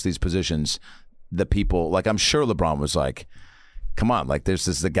that in most of these positions, the people, like I'm sure LeBron was like, come on, like this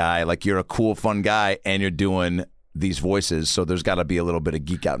is the guy, like you're a cool, fun guy and you're doing these voices, so there's got to be a little bit of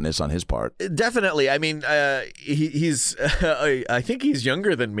geek outness on his part. Definitely. I mean, he's I think he's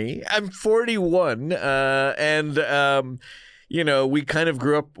younger than me. I'm 41, and we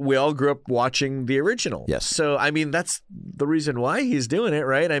all grew up watching the original. Yes. So I mean, that's the reason why he's doing it,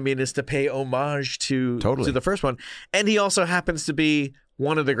 right? I mean, is to pay homage to the first one, and he also happens to be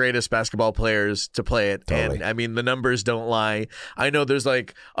one of the greatest basketball players to play it. Totally. And I mean, the numbers don't lie. I know there's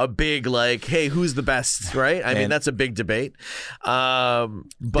like a big hey, who's the best, right? I mean, that's a big debate.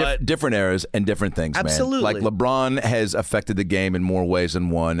 But different eras and different things, absolutely. man. Like LeBron has affected the game in more ways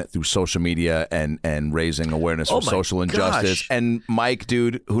than one through social media and raising awareness for social injustice. And Mike,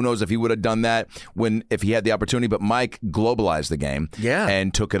 dude, who knows if he would have done that if he had the opportunity, but Mike globalized the game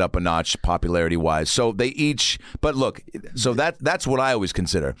and took it up a notch popularity-wise. So they each, but look, so that's what I always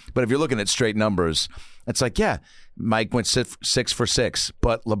consider. But if you're looking at straight numbers, it's like, yeah, Mike went 6 for 6,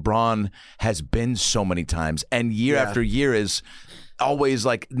 but LeBron has been so many times, and year after year is always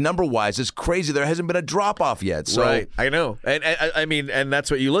like number-wise, it's crazy. There hasn't been a drop-off yet. So. Right, I know, and I mean, and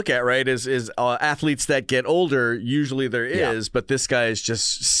that's what you look at, right? Is athletes that get older, usually there is, but this guy is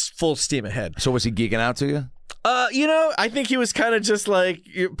just full steam ahead. So was he geeking out to you? I think he was kind of just like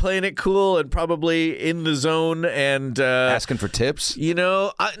playing it cool and probably in the zone and asking for tips.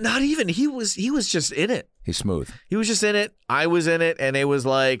 Not even. He was just in it. He's smooth. He was just in it. I was in it, and it was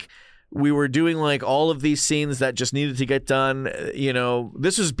like we were doing like all of these scenes that just needed to get done.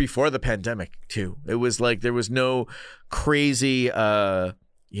 This was before the pandemic too. It was like there was no crazy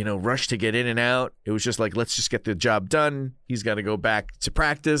rush to get in and out. It was just like, let's just get the job done. He's got to go back to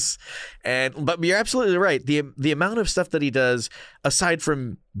practice. But you're absolutely right. The amount of stuff that he does, aside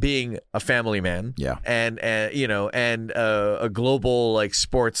from being a family man, and a global like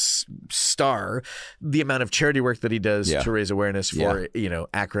sports star, the amount of charity work that he does to raise awareness for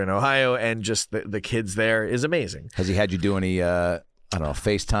Akron, Ohio, and just the kids there is amazing. Has he had you do any I don't know,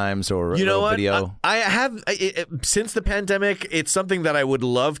 FaceTimes or video? I have since the pandemic. It's something that I would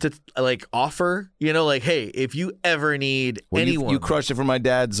love to offer. Hey, if you ever need anyone, you crushed it for my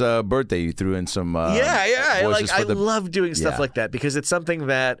dad's birthday. You threw in some I love doing stuff like that because it's something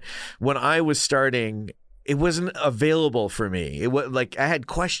that when I was starting, it wasn't available for me. It was like I had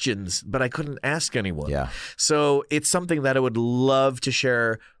questions, but I couldn't ask anyone. Yeah. So it's something that I would love to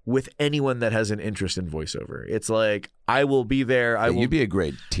share with anyone that has an interest in voiceover. It's like I will be there. You'd be a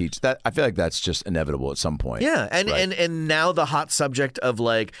great teacher. I feel like that's just inevitable at some point. Yeah, and now the hot subject of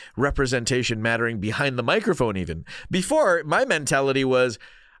like representation mattering behind the microphone. Even before, my mentality was,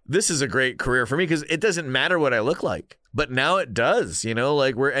 this is a great career for me because it doesn't matter what I look like. But now it does,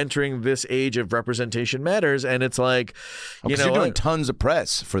 like we're entering this age of representation matters. And it's like, you're doing tons of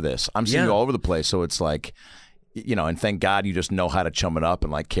press for this. I'm seeing you all over the place. So it's like, and thank God you just know how to chum it up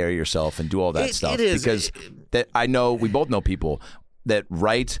and like carry yourself and do all that stuff. It is. Because I know we both know people that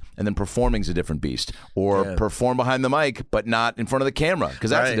write and then performing's a different beast, or perform behind the mic but not in front of the camera,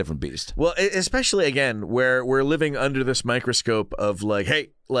 because that's a different beast. Well, especially again where we're living under this microscope of like,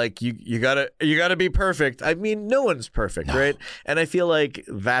 hey, like you gotta be perfect. I mean, no one's perfect, right? And I feel like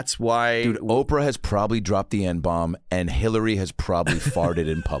that's why, dude, Oprah has probably dropped the N-bomb and Hillary has probably farted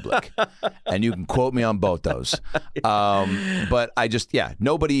in public, and you can quote me on both those. But I just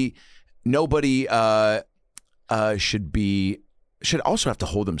nobody should also have to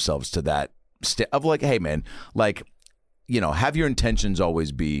hold themselves to that of like, hey man, like, have your intentions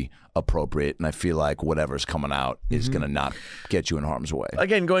always be appropriate, and I feel like whatever's coming out is going to not get you in harm's way.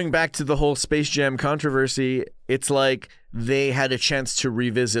 Again, going back to the whole Space Jam controversy, it's like they had a chance to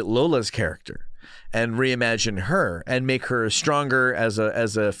revisit Lola's character and reimagine her and make her stronger as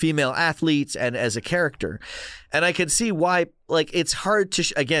a female athlete and as a character. And I could see why, like, it's hard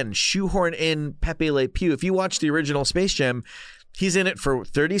to again shoehorn in Pepe Le Pew. If you watch the original Space Jam, he's in it for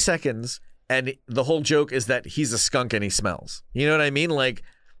 30 seconds, and the whole joke is that he's a skunk and he smells. You know what I mean? Like,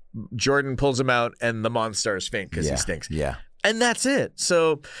 Jordan pulls him out and the Monstars faint because he stinks. Yeah. And that's it.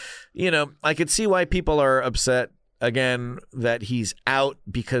 So, I could see why people are upset, again, that he's out,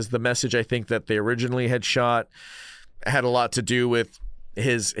 because the message I think that they originally had shot had a lot to do with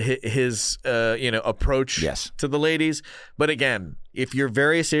his approach to the ladies. But again, if you're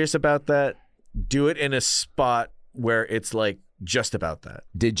very serious about that, do it in a spot where it's like just about that.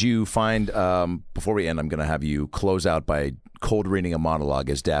 Did you find, before we end, I'm going to have you close out by cold reading a monologue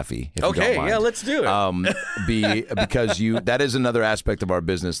as Daffy. If you don't mind. Yeah, let's do it. Because that is another aspect of our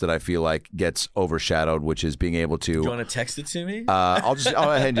business that I feel like gets overshadowed, which is being able to. Do you want to text it to me? I'll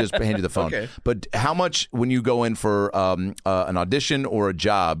hand you the phone. Okay. But how much, when you go in for an audition or a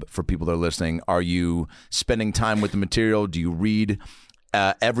job, for people that are listening, are you spending time with the material? Do you read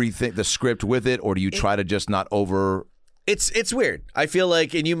everything, the script with it, or do you try to just not over? It's weird. I feel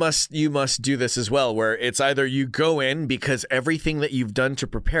like, and you must do this as well, where it's either you go in because everything that you've done to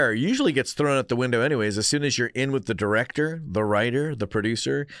prepare usually gets thrown out the window anyways. As soon as you're in with the director, the writer, the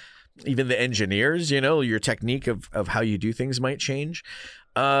producer, even the engineers, your technique of how you do things might change.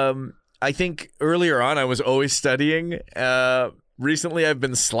 I think earlier on I was always studying. Recently I've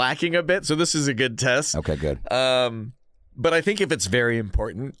been slacking a bit, so this is a good test. Okay, good. But I think if it's very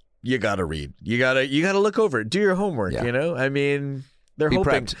important, you gotta read. You gotta look over it. Do your homework. Yeah. I mean, they're Be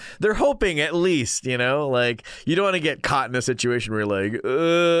hoping. prepped. They're hoping at least. Like you don't want to get caught in a situation where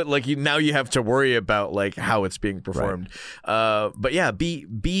you're like now you have to worry about like how it's being performed. Right. But yeah,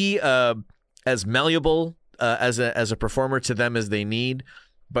 be as malleable as a performer to them as they need,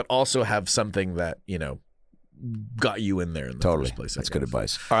 but also have something that got you in there in the first place. That's good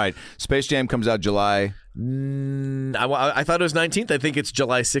advice. All right, Space Jam comes out July. I thought it was 19th. I think it's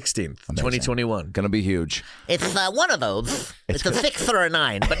July 16th, 2021. Gonna be huge. It's one of those. It's a 6 or a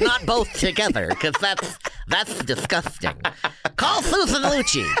 9, but not both together, because that's disgusting. Call Susan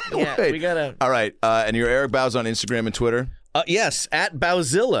Lucci. Yeah, Wait. we gotta. All right, and you're Eric Bowes on Instagram and Twitter. Yes, at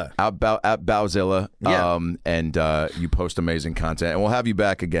Bowzilla. At Bowzilla. Yeah. And you post amazing content, and we'll have you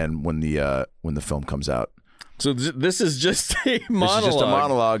back again when the film comes out. So this is just a monologue. This is just a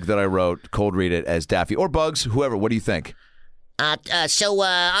monologue that I wrote. Cold read it as Daffy or Bugs, whoever. What do you think? So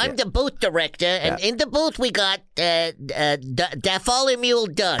I'm the booth director, and in the booth we got Daffy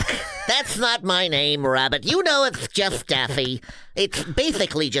Duck. That's not my name, Rabbit. You know it's just Daffy. It's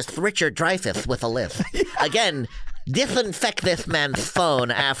basically just Richard Dreyfuss with a lisp. Again, disinfect this man's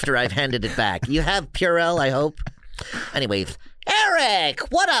phone after I've handed it back. You have Purell, I hope? Anyways, Eric,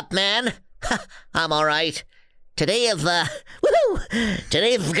 what up, man? I'm all right. Today is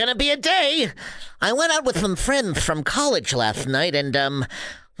Today's gonna be a day. I went out with some friends from college last night, and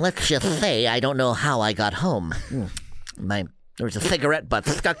let's just say I don't know how I got home. There was a cigarette butt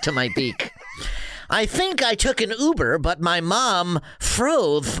stuck to my beak. I think I took an Uber, but my mom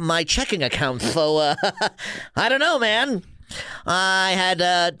froze my checking account, so I don't know, man. I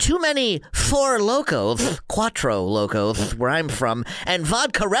had too many Four Locos, Quattro Locos, where I'm from, and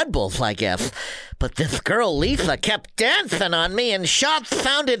vodka Red Bulls, I guess. But this girl, Lisa, kept dancing on me, and shots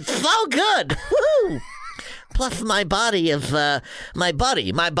sounded so good. Woo! Plus, my body is my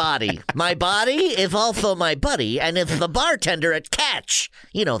buddy. My body is also my buddy, and it's the bartender at Catch.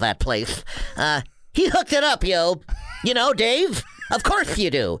 You know that place. He hooked it up, yo. You know, Dave? Of course you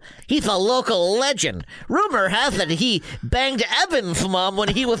do. He's a local legend. Rumor has it he banged Evan's mom when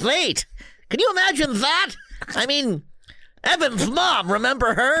he was 8. Can you imagine that? I mean, Evan's mom,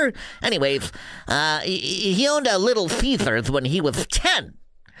 remember her? Anyways, he owned a Little Caesars when he was 10.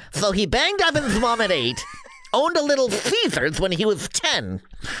 So he banged Evan's mom at 8, owned a Little Caesars when he was 10.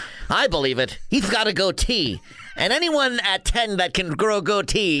 I believe it. He's got a goatee. And anyone at 10 that can grow a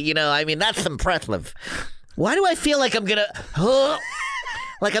goatee, that's impressive. Why do I feel like I'm gonna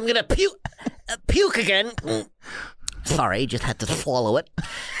puke again? Sorry, just had to swallow it.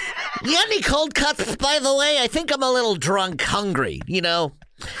 You got any cold cuts, by the way? I think I'm a little drunk, hungry, Damn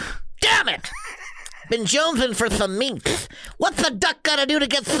it! Been jonesing for some meat. What's a duck gotta do to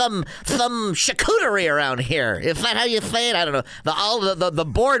get some charcuterie around here? Is that how you say it? I don't know. The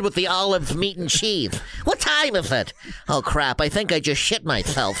board with the olives, meat, and cheese. What time is it? Oh crap! I think I just shit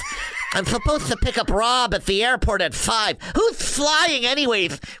myself. I'm supposed to pick up Rob at the airport at 5. Who's flying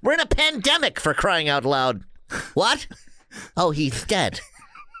anyways? We're in a pandemic, for crying out loud. What? Oh, he's dead.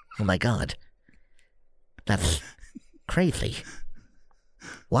 Oh my God. That's crazy.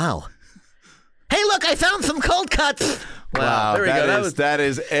 Wow. Hey, look, I found some cold cuts. Wow, there we go. That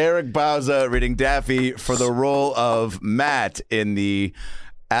is Eric Bauza reading Daffy for the role of Matt in the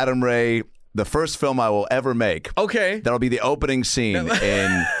Adam Ray, the first film I will ever make. Okay. That'll be the opening scene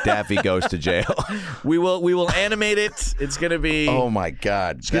in Daffy Goes to Jail. We will animate it. It's going to be... Oh, my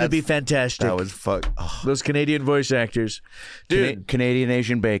God. It's going to be fantastic. That was Those Canadian voice actors. Dude. Canadian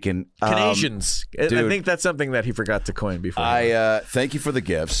Asian bacon. Canadians. I think that's something that he forgot to coin before. Thank you for the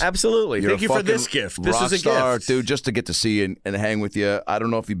gifts. Absolutely. You're Thank you for this gift. This is a gift. Dude, just to get to see you and hang with you. I don't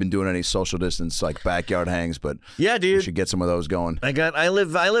know if you've been doing any social distance, like backyard hangs, but yeah, dude. you should get some of those going. I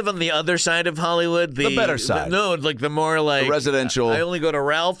live on the other side side of Hollywood. The better side. No, like the more like the residential. I only go to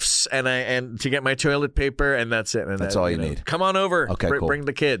Ralph's and to get my toilet paper, and that's it. And that's all you need. Come on over. Okay, cool. Bring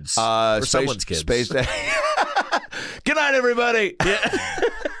the kids. Or someone's kids. Space Day. Good night, everybody. Yeah.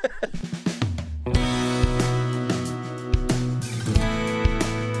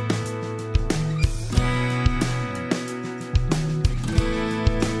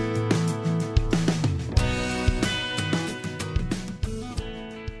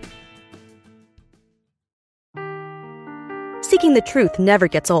 Seeking the truth never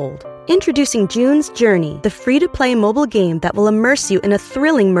gets old. Introducing June's Journey, the free-to-play mobile game that will immerse you in a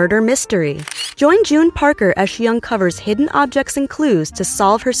thrilling murder mystery. Join June Parker as she uncovers hidden objects and clues to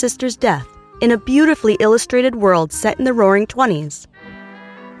solve her sister's death in a beautifully illustrated world set in the Roaring '20s.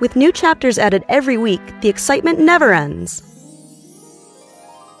 With new chapters added every week, the excitement never ends.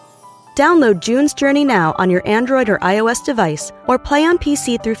 Download June's Journey now on your Android or iOS device, or play on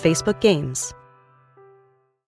PC through Facebook Games.